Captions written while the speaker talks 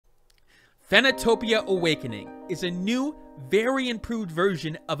Phenotopia Awakening is a new, very improved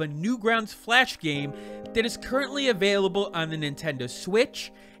version of a Newgrounds Flash game that is currently available on the Nintendo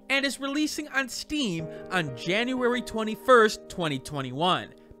Switch and is releasing on Steam on January 21st,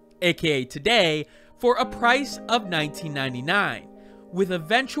 2021, aka today, for a price of $19.99, with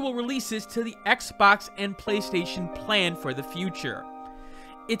eventual releases to the Xbox and PlayStation planned for the future.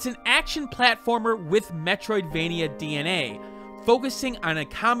 It's an action platformer with Metroidvania DNA, focusing on a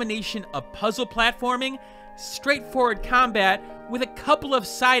combination of puzzle platforming, straightforward combat, with a couple of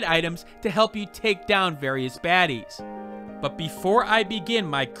side items to help you take down various baddies. But before I begin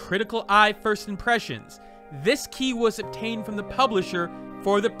my critical eye first impressions, this key was obtained from the publisher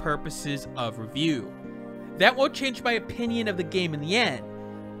for the purposes of review. That won't change my opinion of the game in the end,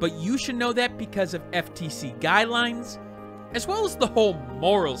 but you should know that because of FTC guidelines, as well as the whole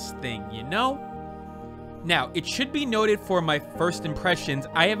morals thing, you know? Now, it should be noted for my first impressions,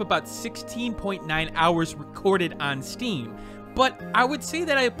 I have about 16.9 hours recorded on Steam, but I would say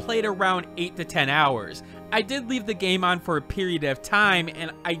that I played around 8 to 10 hours. I did leave the game on for a period of time,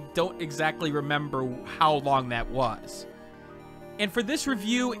 and I don't exactly remember how long that was. And for this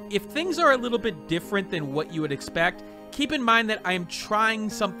review, if things are a little bit different than what you would expect, keep in mind that I am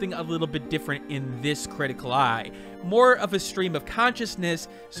trying something a little bit different in this critical eye. More of a stream of consciousness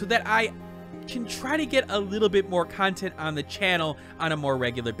so that I can try to get a little bit more content on the channel on a more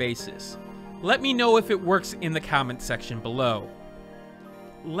regular basis. Let me know if it works in the comment section below.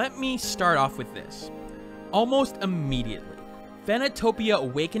 Let me start off with this. Almost immediately, Phenotopia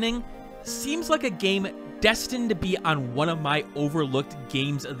Awakening seems like a game destined to be on one of my overlooked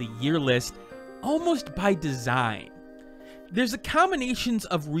games of the year list, almost by design. There's a combinations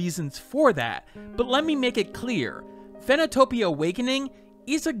of reasons for that, but let me make it clear. Phenotopia Awakening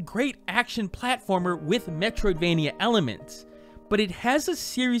is a great action platformer with Metroidvania elements, but it has a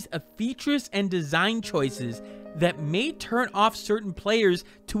series of features and design choices that may turn off certain players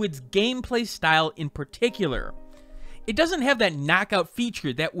to its gameplay style in particular. It doesn't have that knockout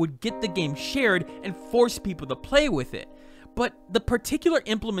feature that would get the game shared and force people to play with it, but the particular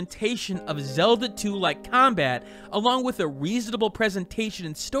implementation of Zelda 2-like combat, along with a reasonable presentation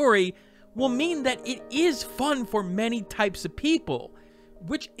and story, will mean that it is fun for many types of people,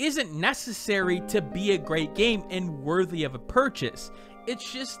 which isn't necessary to be a great game and worthy of a purchase.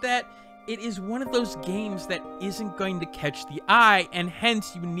 It's just that it is one of those games that isn't going to catch the eye, and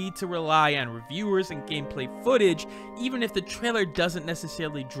hence you need to rely on reviewers and gameplay footage, even if the trailer doesn't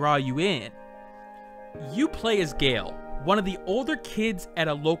necessarily draw you in. You play as Gale, one of the older kids at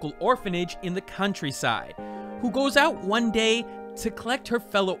a local orphanage in the countryside, who goes out one day to collect her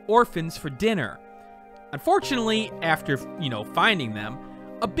fellow orphans for dinner. Unfortunately, after, finding them,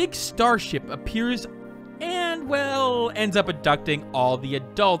 a big starship appears and, well, ends up abducting all the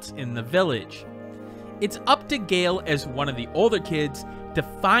adults in the village. It's up to Gale as one of the older kids to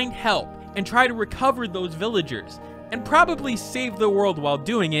find help and try to recover those villagers, and probably save the world while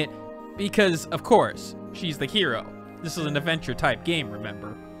doing it, because, of course, she's the hero. This is an adventure-type game,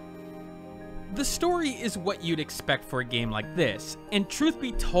 remember? The story is what you'd expect for a game like this, and truth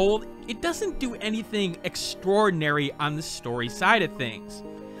be told, it doesn't do anything extraordinary on the story side of things.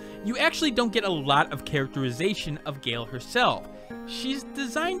 You actually don't get a lot of characterization of Gale herself. She's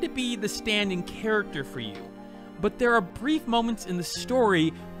designed to be the stand-in character for you, but there are brief moments in the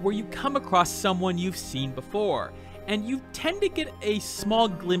story where you come across someone you've seen before, and you tend to get a small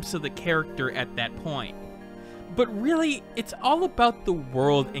glimpse of the character at that point. But really, it's all about the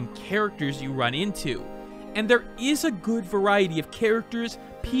world and characters you run into, and there is a good variety of characters,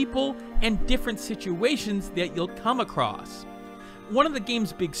 people, and different situations that you'll come across. One of the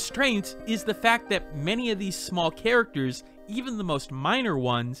game's big strengths is the fact that many of these small characters, even the most minor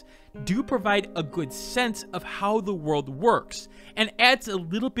ones, do provide a good sense of how the world works, and adds a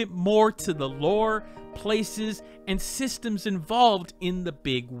little bit more to the lore, places, and systems involved in the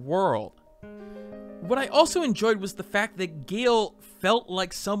big world. What I also enjoyed was the fact that Gale felt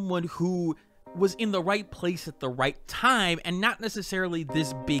like someone who was in the right place at the right time, and not necessarily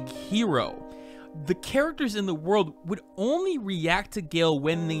this big hero. The characters in the world would only react to Gale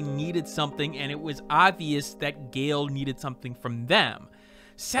when they needed something, and it was obvious that Gale needed something from them.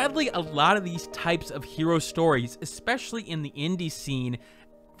 Sadly, a lot of these types of hero stories, especially in the indie scene,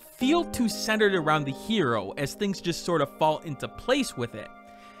 feel too centered around the hero, as things just sort of fall into place with it.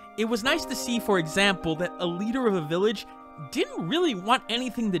 It was nice to see, for example, that a leader of a village didn't really want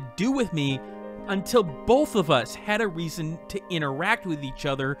anything to do with me until both of us had a reason to interact with each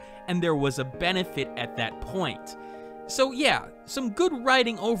other and there was a benefit at that point. So yeah, some good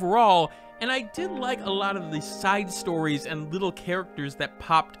writing overall, and I did like a lot of the side stories and little characters that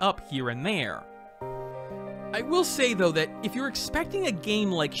popped up here and there. I will say though that if you're expecting a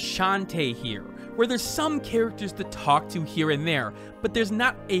game like Shantae here, where there's some characters to talk to here and there, but there's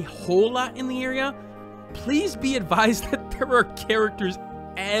not a whole lot in the area, please be advised that there are characters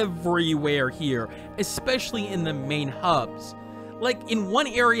everywhere here, especially in the main hubs. Like in one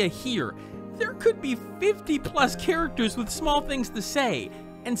area here, there could be 50 plus characters with small things to say,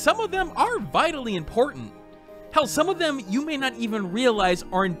 and some of them are vitally important. Hell, some of them you may not even realize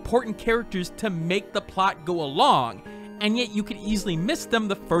are important characters to make the plot go along, and yet you could easily miss them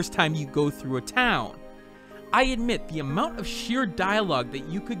the first time you go through a town. I admit the amount of sheer dialogue that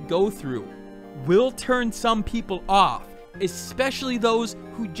you could go through will turn some people off, especially those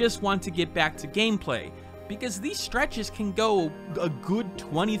who just want to get back to gameplay, because these stretches can go a good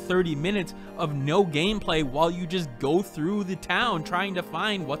 20-30 minutes of no gameplay while you just go through the town trying to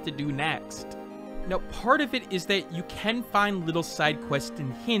find what to do next. Now, part of it is that you can find little side quests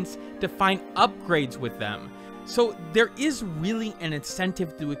and hints to find upgrades with them, so there is really an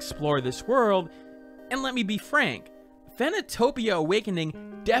incentive to explore this world, and let me be frank, Phenotopia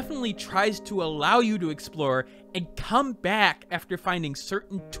Awakening definitely tries to allow you to explore and come back after finding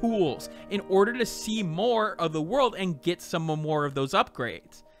certain tools in order to see more of the world and get some more of those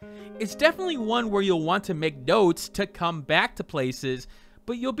upgrades. It's definitely one where you'll want to make notes to come back to places,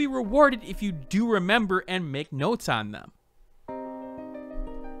 but you'll be rewarded if you do remember and make notes on them.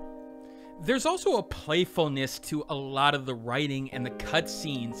 There's also a playfulness to a lot of the writing and the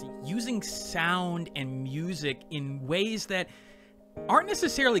cutscenes, using sound and music in ways that aren't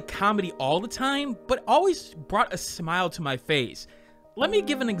necessarily comedy all the time, but always brought a smile to my face. Let me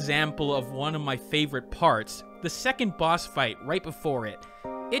give an example of one of my favorite parts, the second boss fight right before it.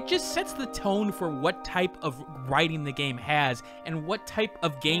 It just sets the tone for what type of writing the game has and what type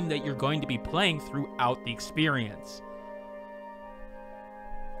of game that you're going to be playing throughout the experience.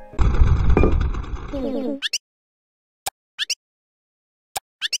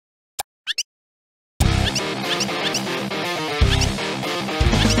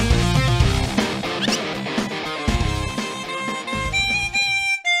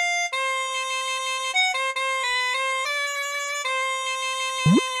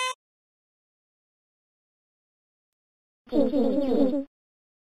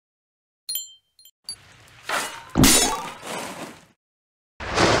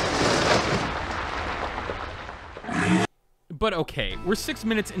 But okay, we're 6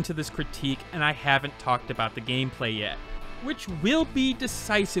 minutes into this critique and I haven't talked about the gameplay yet, which will be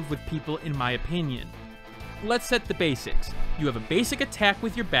decisive with people in my opinion. Let's set the basics. You have a basic attack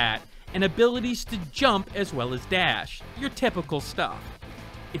with your bat, and abilities to jump as well as dash, your typical stuff.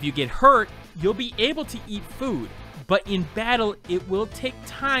 If you get hurt, you'll be able to eat food, but in battle it will take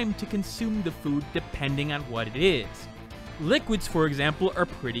time to consume the food depending on what it is. Liquids, for example, are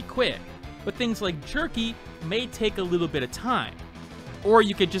pretty quick, but things like jerky may take a little bit of time. Or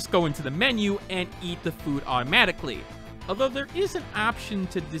you could just go into the menu and eat the food automatically, although there is an option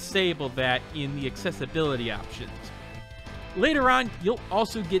to disable that in the accessibility options. Later on, you'll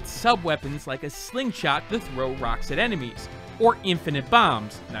also get sub-weapons like a slingshot to throw rocks at enemies, or infinite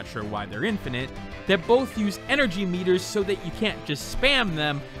bombs, not sure why they're infinite, that both use energy meters so that you can't just spam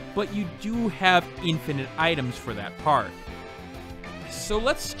them, but you do have infinite items for that part. So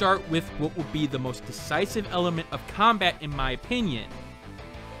let's start with what will be the most decisive element of combat in my opinion.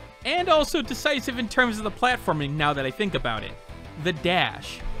 And also decisive in terms of the platforming now that I think about it. The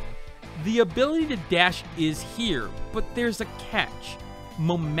dash. The ability to dash is here, but there's a catch.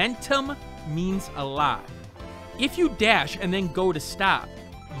 Momentum means a lot. If you dash and then go to stop,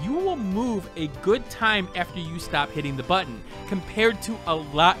 you will move a good time after you stop hitting the button, compared to a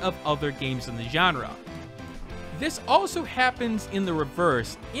lot of other games in the genre. This also happens in the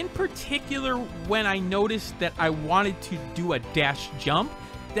reverse, in particular when I noticed that I wanted to do a dash jump,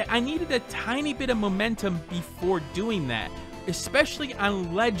 that I needed a tiny bit of momentum before doing that, especially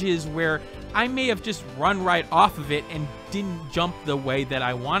on ledges where I may have just run right off of it and didn't jump the way that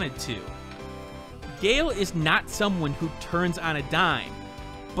I wanted to. Gale is not someone who turns on a dime,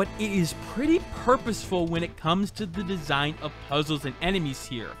 but it is pretty purposeful when it comes to the design of puzzles and enemies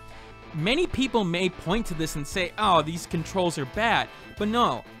here. Many people may point to this and say, oh, these controls are bad, but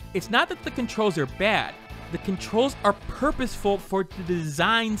no, it's not that the controls are bad. The controls are purposeful for the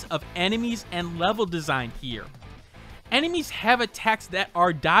designs of enemies and level design here. Enemies have attacks that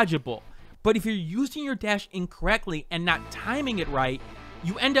are dodgeable, but if you're using your dash incorrectly and not timing it right,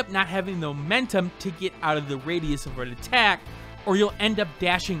 you end up not having the momentum to get out of the radius of an attack, or you'll end up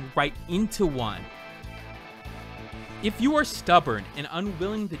dashing right into one. If you are stubborn and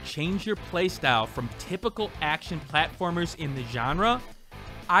unwilling to change your playstyle from typical action platformers in the genre,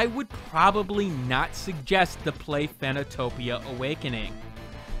 I would probably not suggest to play Phenotopia Awakening.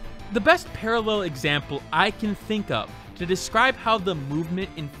 The best parallel example I can think of to describe how the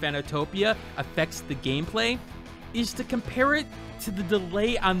movement in Phenotopia affects the gameplay is to compare it to the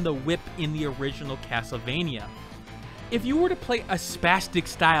delay on the whip in the original Castlevania. If you were to play a spastic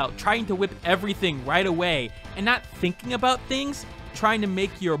style, trying to whip everything right away and not thinking about things, trying to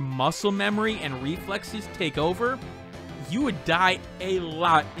make your muscle memory and reflexes take over, you would die a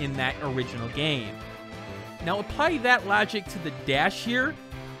lot in that original game. Now apply that logic to the dash here,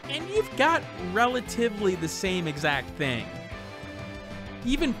 and you've got relatively the same exact thing.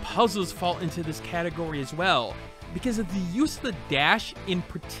 Even puzzles fall into this category as well, because of the use of the dash, in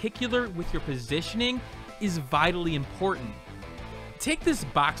particular with your positioning, is vitally important. Take this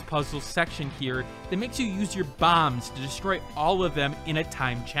box puzzle section here that makes you use your bombs to destroy all of them in a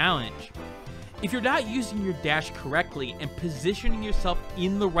time challenge. If you're not using your dash correctly and positioning yourself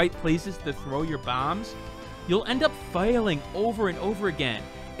in the right places to throw your bombs, you'll end up failing over and over again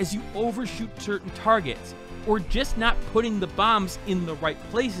as you overshoot certain targets, or just not putting the bombs in the right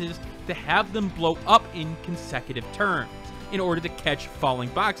places to have them blow up in consecutive turns in order to catch falling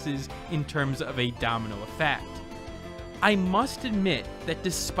boxes in terms of a domino effect. I must admit that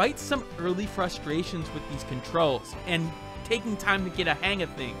despite some early frustrations with these controls and taking time to get a hang of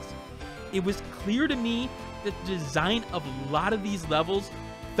things, it was clear to me that the design of a lot of these levels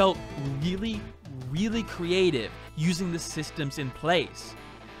felt really creative using the systems in place.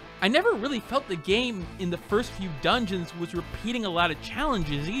 I never really felt the game in the first few dungeons was repeating a lot of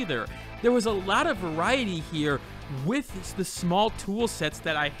challenges either. There was a lot of variety here with the small tool sets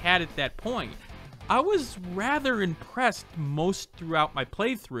that I had at that point. I was rather impressed most throughout my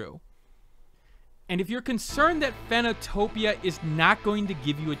playthrough. And if you're concerned that Phenotopia is not going to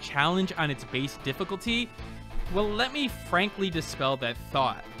give you a challenge on its base difficulty, well, let me frankly dispel that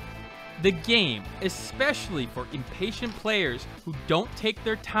thought. The game, especially for impatient players who don't take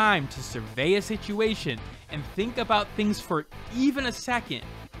their time to survey a situation and think about things for even a second,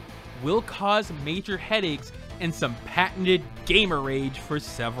 will cause major headaches and some patented gamer rage for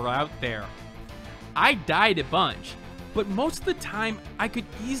several out there. I died a bunch, but most of the time I could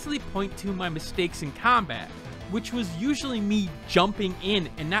easily point to my mistakes in combat, which was usually me jumping in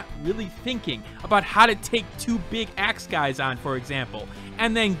and not really thinking about how to take two big axe guys on, for example,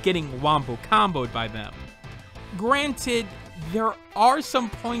 and then getting wombo comboed by them. Granted, there are some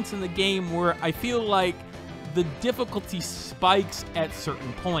points in the game where I feel like the difficulty spikes at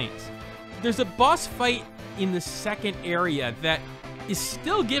certain points. There's a boss fight in the second area that is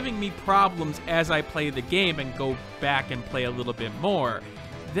still giving me problems as I play the game and go back and play a little bit more.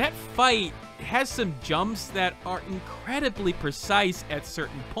 That fight has some jumps that are incredibly precise at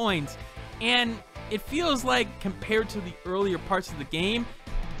certain points, and it feels like compared to the earlier parts of the game,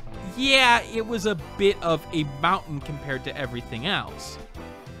 yeah, it was a bit of a mountain compared to everything else.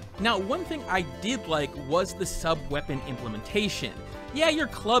 Now, one thing I did like was the sub-weapon implementation. Yeah, your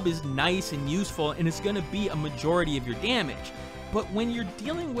club is nice and useful and it's going to be a majority of your damage, but when you're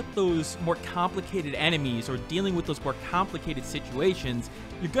dealing with those more complicated enemies or dealing with those more complicated situations,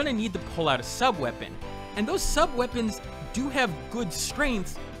 you're going to need to pull out a sub-weapon. And those sub-weapons do have good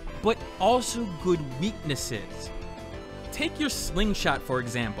strengths, but also good weaknesses. Take your slingshot, for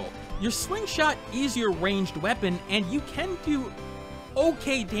example. Your slingshot is your ranged weapon, and you can do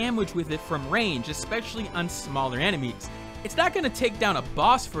okay damage with it from range, especially on smaller enemies. It's not going to take down a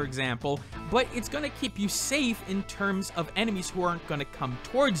boss, for example, but it's going to keep you safe in terms of enemies who aren't going to come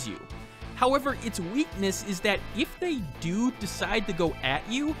towards you. However, its weakness is that if they do decide to go at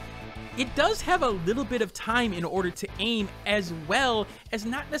you, it does have a little bit of time in order to aim, as well as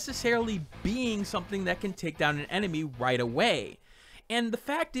not necessarily being something that can take down an enemy right away. And the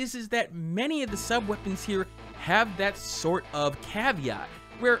fact is that many of the sub-weapons here have that sort of caveat,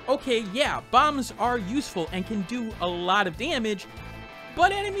 where, okay, yeah, bombs are useful and can do a lot of damage,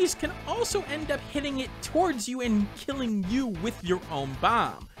 but enemies can also end up hitting it towards you and killing you with your own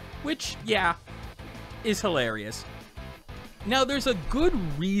bomb, which, yeah, is hilarious. Now, there's a good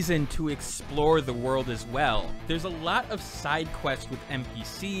reason to explore the world as well. There's a lot of side quests with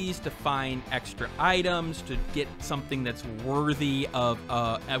NPCs to find extra items, to get something that's worthy of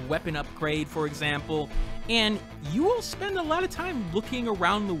a weapon upgrade, for example, and you will spend a lot of time looking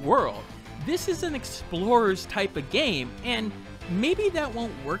around the world. This is an explorer's type of game, and maybe that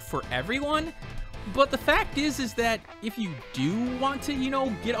won't work for everyone, but the fact is that if you do want to,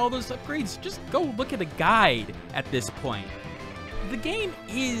 get all those upgrades, just go look at a guide at this point. The game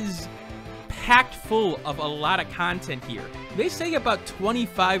is packed full of a lot of content here. They say about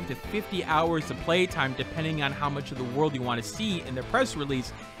 25 to 50 hours of playtime depending on how much of the world you want to see in their press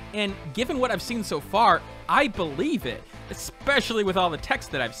release, and given what I've seen so far, I believe it, especially with all the text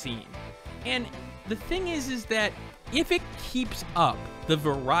that I've seen. And the thing is that if it keeps up the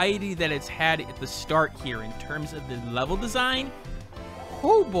variety that it's had at the start here in terms of the level design,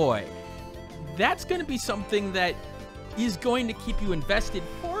 oh boy, that's going to be something that is going to keep you invested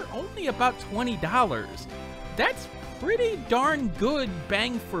for only about $20. That's pretty darn good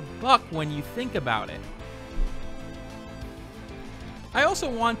bang for buck when you think about it. I also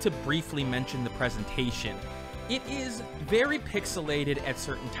want to briefly mention the presentation. It is very pixelated at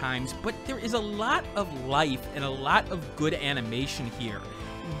certain times, but there is a lot of life and a lot of good animation here.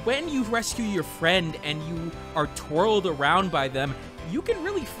 When you rescue your friend and you are twirled around by them, you can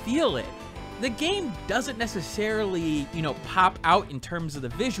really feel it. The game doesn't necessarily, pop out in terms of the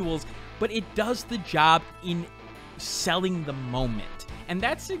visuals, but it does the job in selling the moment. And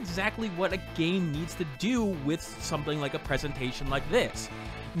that's exactly what a game needs to do with something like a presentation like this.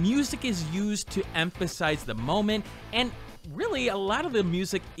 Music is used to emphasize the moment, and really a lot of the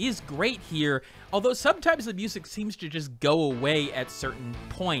music is great here, although sometimes the music seems to just go away at certain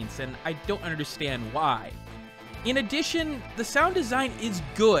points, and I don't understand why. In addition, the sound design is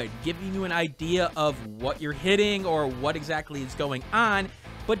good, giving you an idea of what you're hitting or what exactly is going on,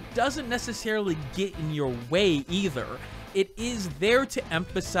 but doesn't necessarily get in your way either. It is there to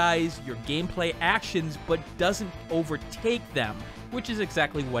emphasize your gameplay actions, but doesn't overtake them, which is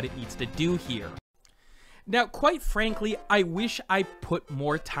exactly what it needs to do here. Now, quite frankly, I wish I put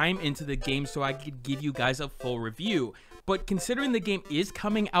more time into the game so I could give you guys a full review. But considering the game is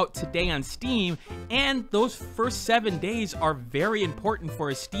coming out today on Steam, and those first 7 days are very important for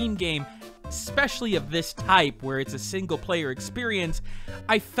a Steam game, especially of this type where it's a single player experience,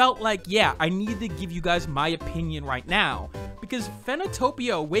 I felt like, yeah, I need to give you guys my opinion right now. Because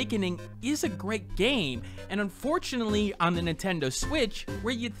Phenotopia Awakening is a great game, and unfortunately on the Nintendo Switch,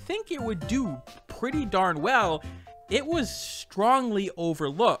 where you'd think it would do pretty darn well, it was strongly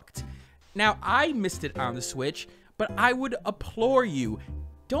overlooked. Now, I missed it on the Switch, but I would implore you,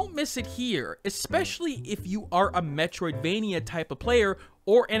 don't miss it here, especially if you are a Metroidvania type of player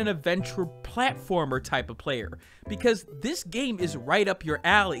or an adventure platformer type of player, because this game is right up your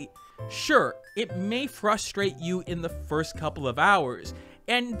alley. Sure, it may frustrate you in the first couple of hours,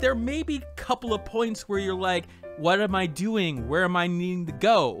 and there may be a couple of points where you're like, what am I doing? Where am I needing to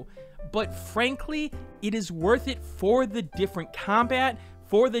go? But frankly, it is worth it for the different combat,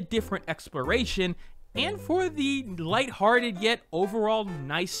 for the different exploration, and for the lighthearted yet overall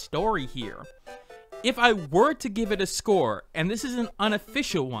nice story here. If I were to give it a score, and this is an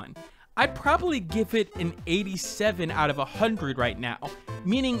unofficial one, I'd probably give it an 87 out of 100 right now,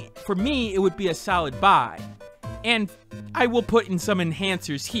 meaning for me it would be a solid buy. And I will put in some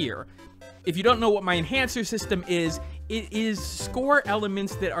enhancers here. If you don't know what my enhancer system is, it is score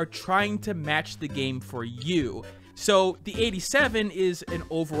elements that are trying to match the game for you. So the 87 is an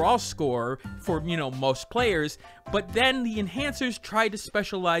overall score for, most players, but then the enhancers try to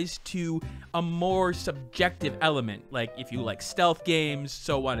specialize to a more subjective element, like if you like stealth games,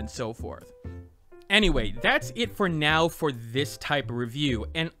 so on and so forth. Anyway, that's it for now for this type of review,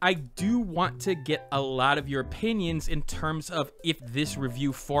 and I do want to get a lot of your opinions in terms of if this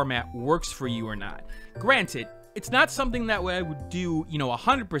review format works for you or not. Granted, it's not something that I would do,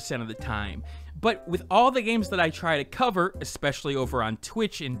 100% of the time, but with all the games that I try to cover, especially over on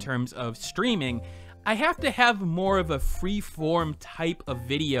Twitch in terms of streaming, I have to have more of a free-form type of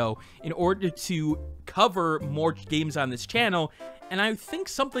video in order to cover more games on this channel, and I think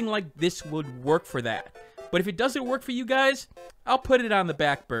something like this would work for that. But if it doesn't work for you guys, I'll put it on the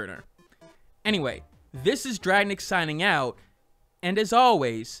back burner. Anyway, this is Dragnix signing out, and as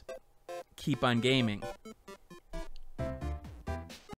always, keep on gaming.